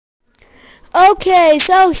Okay,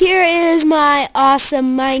 so here is my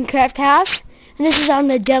awesome Minecraft house, and this is on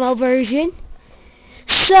the demo version.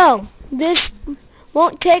 So, this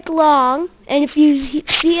won't take long, and if you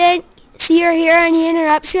see or hear any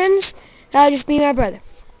interruptions, that'll just be my brother.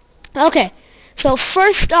 Okay, so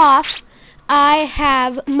first off, I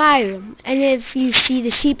have my room, and if you see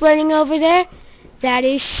the sheep running over there, that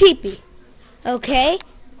is Sheepy. Okay,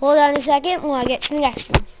 hold on a second while I get to the next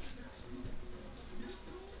room.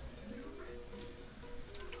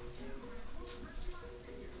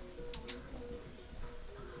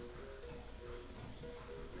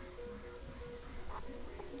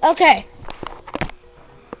 Okay,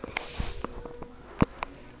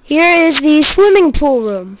 here is the swimming pool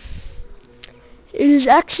room. It is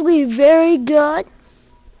actually very good,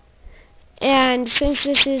 and since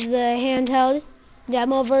this is the handheld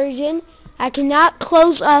demo version, I cannot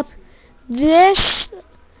close up this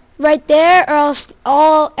right there or else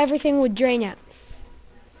everything would drain out.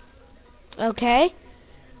 Okay?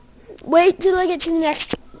 Wait till I get to the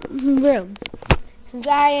next room. Since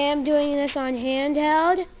I am doing this on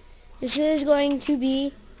handheld, this is going to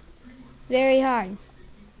be very hard.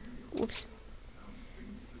 Whoops.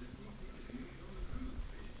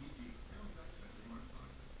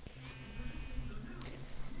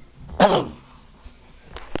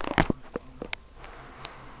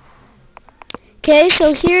 Okay,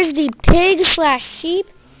 so here's the pig slash sheep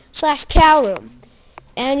slash cow room.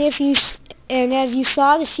 And as you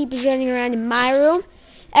saw, the sheep is running around in my room.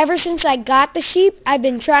 Ever since I got the sheep, I've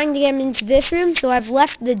been trying to get them into this room, so I've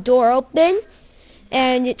left the door open,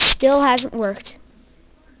 and it still hasn't worked.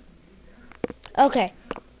 Okay,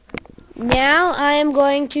 now I am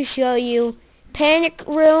going to show you Panic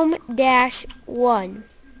Room -1.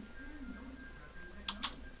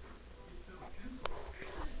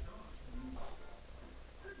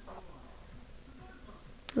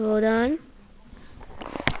 Hold on.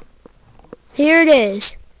 Here it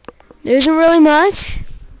is. There isn't really much,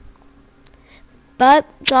 but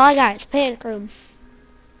that's all I got. It's Panic Room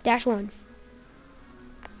 -1.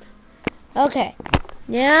 Okay,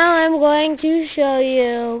 now I'm going to show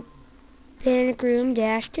you Panic Room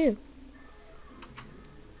 -2.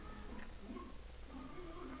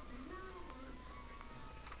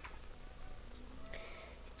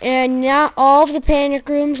 And not all of the panic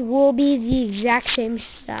rooms will be the exact same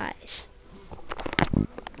size.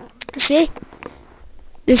 See?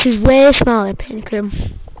 This is way smaller panic room.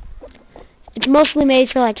 It's mostly made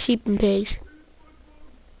for like sheep and pigs.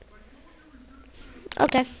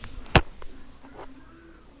 Okay.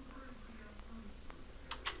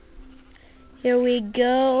 Here we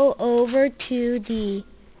go over to the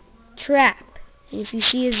trap. And if you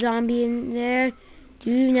see a zombie in there,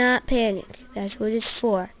 do not panic. That's what it's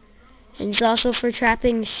for. And it's also for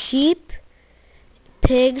trapping sheep,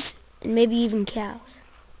 pigs, and maybe even cows.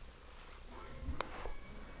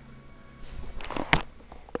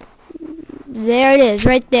 There it is,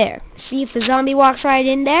 right there. See, if the zombie walks right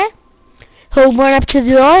in there, he'll run up to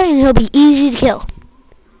the door and he'll be easy to kill,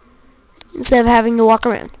 instead of having to walk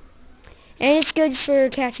around. And it's good for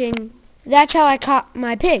catching. That's how I caught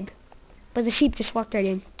my pig, but the sheep just walked right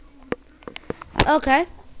in. Okay.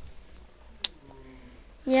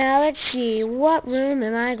 Now let's see, what room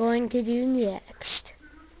am I going to do next?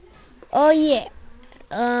 Oh yeah,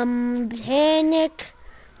 Panic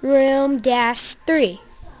Room -3.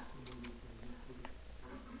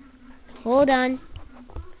 Hold on.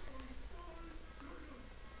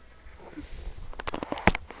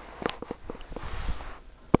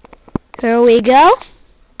 Here we go.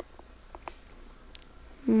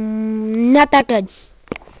 Not that good.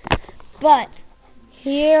 But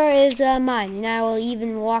here is the mine, and I will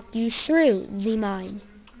even walk you through the mine.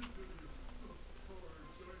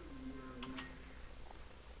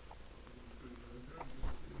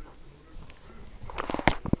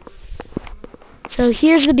 So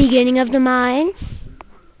here's the beginning of the mine.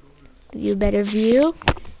 Give you a better view.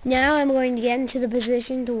 Now I'm going to get into the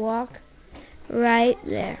position to walk right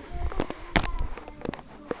there.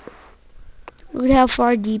 Look at how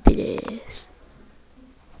far deep it is.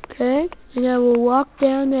 Okay, and I will walk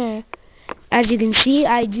down there. As you can see,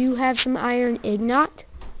 I do have some iron ignite.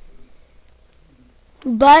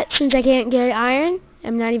 But since I can't get iron,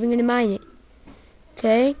 I'm not even going to mine it.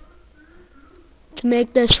 Okay? To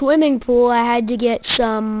make the swimming pool, I had to get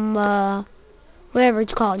some, whatever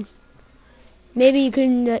it's called. Maybe you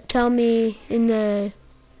can tell me in the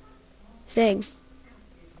thing.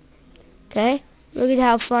 Okay? Look at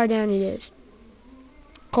how far down it is.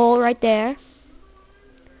 Coal right there.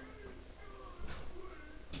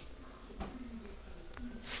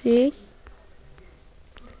 See?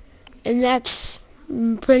 And that's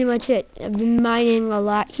pretty much it. I've been mining a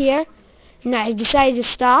lot here, and I decided to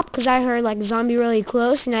stop because I heard like a zombie really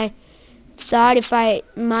close, and I thought if I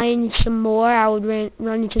mined some more I would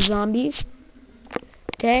run into zombies.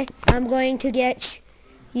 Okay, I'm going to get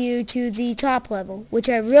you to the top level, which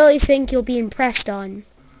I really think you'll be impressed on,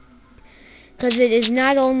 because it is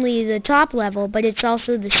not only the top level, but it's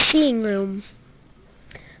also the seeing room,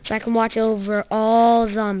 so I can watch over all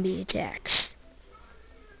zombie attacks.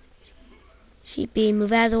 Sheepy,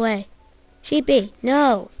 move out of the way. Sheepy,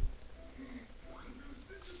 no.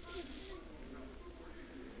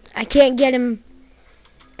 I can't get him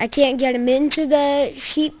into the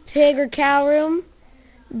sheep, pig, or cow room,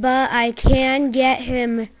 but I can get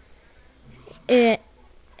him.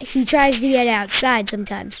 He tries to get outside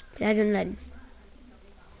sometimes, but I didn't let him.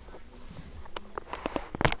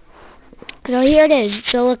 So here it is,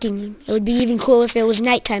 still looking. It would be even cooler if it was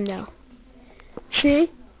nighttime though. See?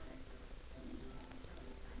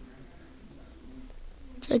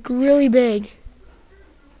 It's like really big.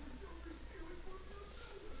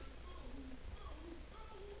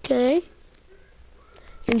 Okay.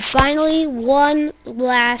 And finally, one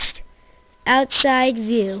last outside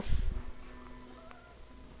view.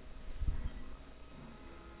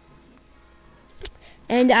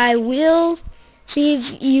 And I will see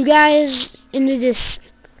if you guys into this,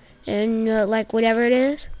 and like whatever it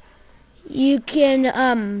is, you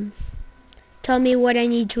can tell me what I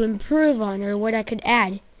need to improve on or what I could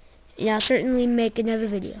add, and I'll certainly make another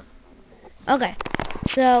video. Okay,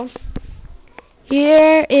 so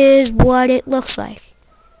here is what it looks like.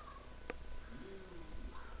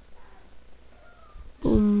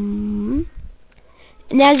 Boom.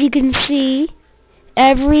 And as you can see,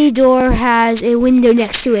 every door has a window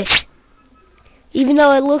next to it. Even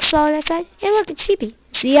though it looks solid outside, hey look, it's Sheepy.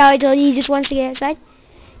 See how I told you he just wants to get outside?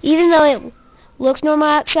 Even though it looks normal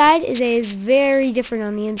outside, it is very different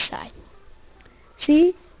on the inside.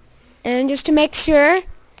 See? And just to make sure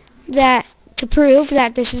that, to prove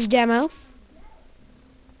that this is demo,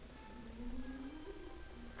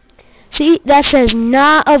 see, that says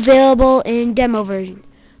not available in demo version.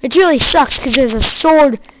 Which really sucks because there's a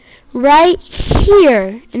sword right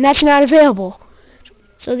here, and that's not available.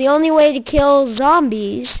 So the only way to kill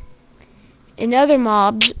zombies and other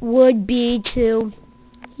mobs would be to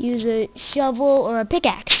use a shovel or a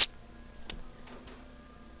pickaxe.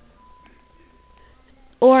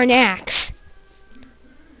 Or an axe.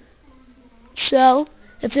 So,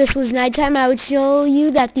 if this was nighttime, I would show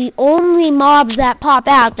you that the only mobs that pop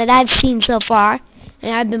out that I've seen so far,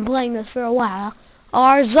 and I've been playing this for a while,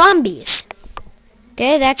 are zombies.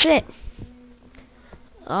 Okay, that's it.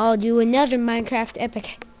 I'll do another Minecraft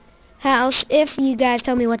Epic House if you guys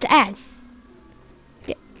tell me what to add.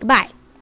 Okay, goodbye.